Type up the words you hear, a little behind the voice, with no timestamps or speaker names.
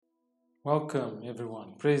Welcome,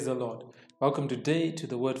 everyone. Praise the Lord. Welcome today to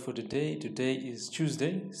the Word for Today. Today is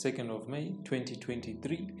Tuesday, 2nd of May,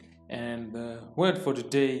 2023. And the word for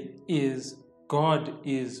today is God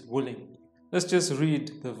is willing. Let's just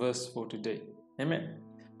read the verse for today. Amen.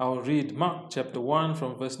 I'll read Mark chapter 1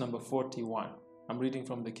 from verse number 41. I'm reading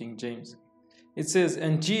from the King James. It says,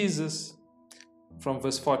 and Jesus, from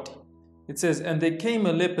verse 40, it says, and there came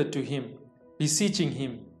a leper to him, beseeching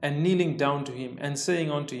him, and kneeling down to him, and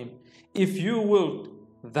saying unto him, if you wilt,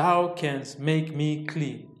 thou canst make me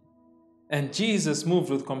clean. And Jesus, moved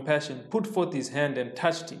with compassion, put forth his hand and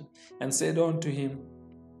touched him, and said unto him,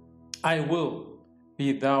 I will,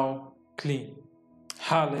 be thou clean.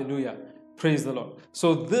 Hallelujah. Praise the Lord.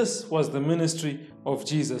 So this was the ministry of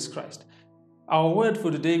Jesus Christ. Our word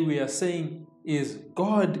for today, we are saying, is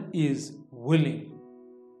God is willing.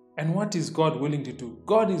 And what is God willing to do?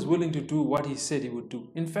 God is willing to do what he said he would do.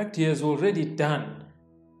 In fact, he has already done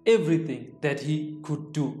everything that he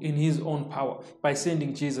could do in his own power by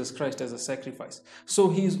sending Jesus Christ as a sacrifice. So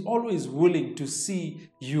he is always willing to see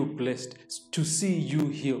you blessed, to see you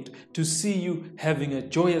healed, to see you having a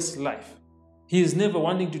joyous life. He is never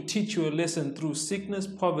wanting to teach you a lesson through sickness,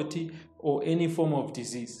 poverty, or any form of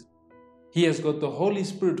disease. He has got the Holy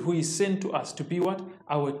Spirit who is sent to us to be what?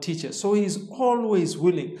 Our teacher. So he is always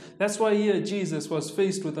willing. That's why here Jesus was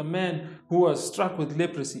faced with a man who was struck with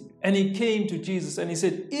leprosy. And he came to Jesus and he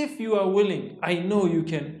said, if you are willing, I know you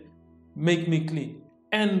can make me clean.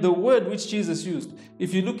 And the word which Jesus used,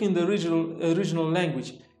 if you look in the original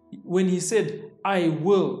language, when he said, I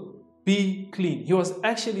will be clean, he was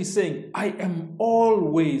actually saying, I am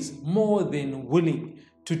always more than willing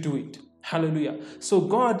to do it. Hallelujah. So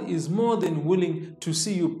God is more than willing to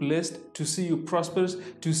see you blessed, to see you prosperous,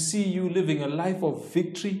 to see you living a life of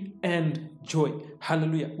victory and joy.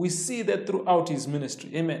 Hallelujah. We see that throughout his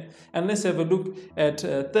ministry. Amen. And let's have a look at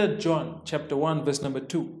 3 John chapter 1 verse number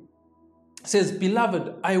 2. It says,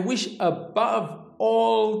 beloved, I wish above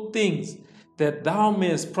all things that thou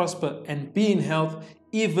mayest prosper and be in health,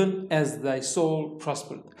 even as thy soul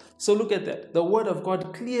prospereth. So look at that. The word of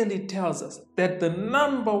God clearly tells us that the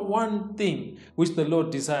number one thing which the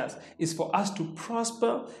Lord desires is for us to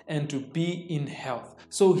prosper and to be in health.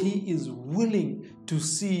 So he is willing to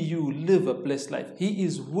see you live a blessed life. He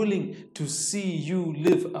is willing to see you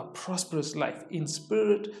live a prosperous life in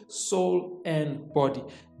spirit, soul, and body.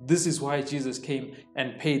 This is why Jesus came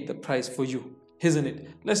and paid the price for you, isn't it?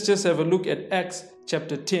 Let's just have a look at Acts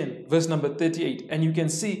chapter 10, verse number 38. And you can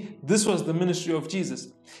see this was the ministry of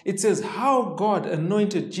Jesus. It says, how God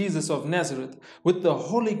anointed Jesus of Nazareth with the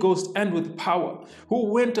Holy Ghost and with power, who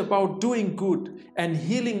went about doing good and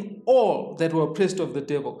healing all that were oppressed of the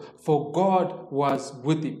devil, for God was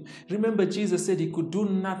with him. Remember, Jesus said he could do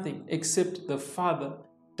nothing except the Father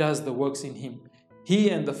does the works in him. He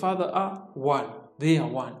and the Father are one. They are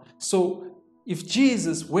one. So if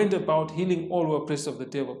Jesus went about healing all who were oppressed of the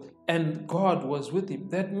devil and God was with him,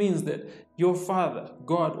 that means that your Father,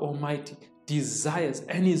 God Almighty, desires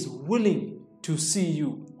and is willing to see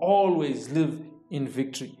you always live in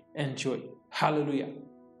victory and joy. Hallelujah.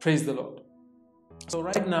 Praise the Lord. So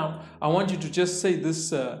right now, I want you to just say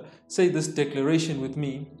this declaration with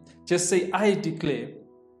me. Just say, I declare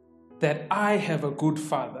that I have a good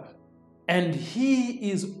Father and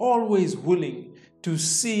he is always willing to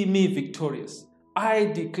see me victorious. I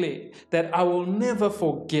declare that I will never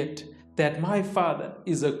forget that my Father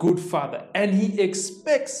is a good Father and he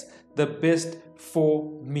expects the best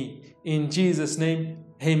for me. In Jesus' name,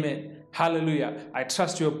 amen. Hallelujah. I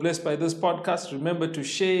trust you are blessed by this podcast. Remember to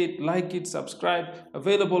share it, like it, subscribe.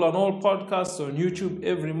 Available on all podcasts on YouTube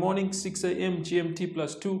every morning, 6 a.m. GMT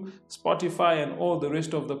 +2, Spotify, and all the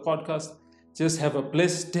rest of the podcasts. Just have a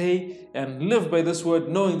blessed day and live by this word,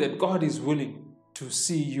 knowing that God is willing to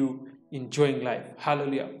see you enjoying life.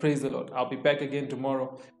 Hallelujah. Praise the Lord. I'll be back again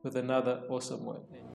tomorrow with another awesome word.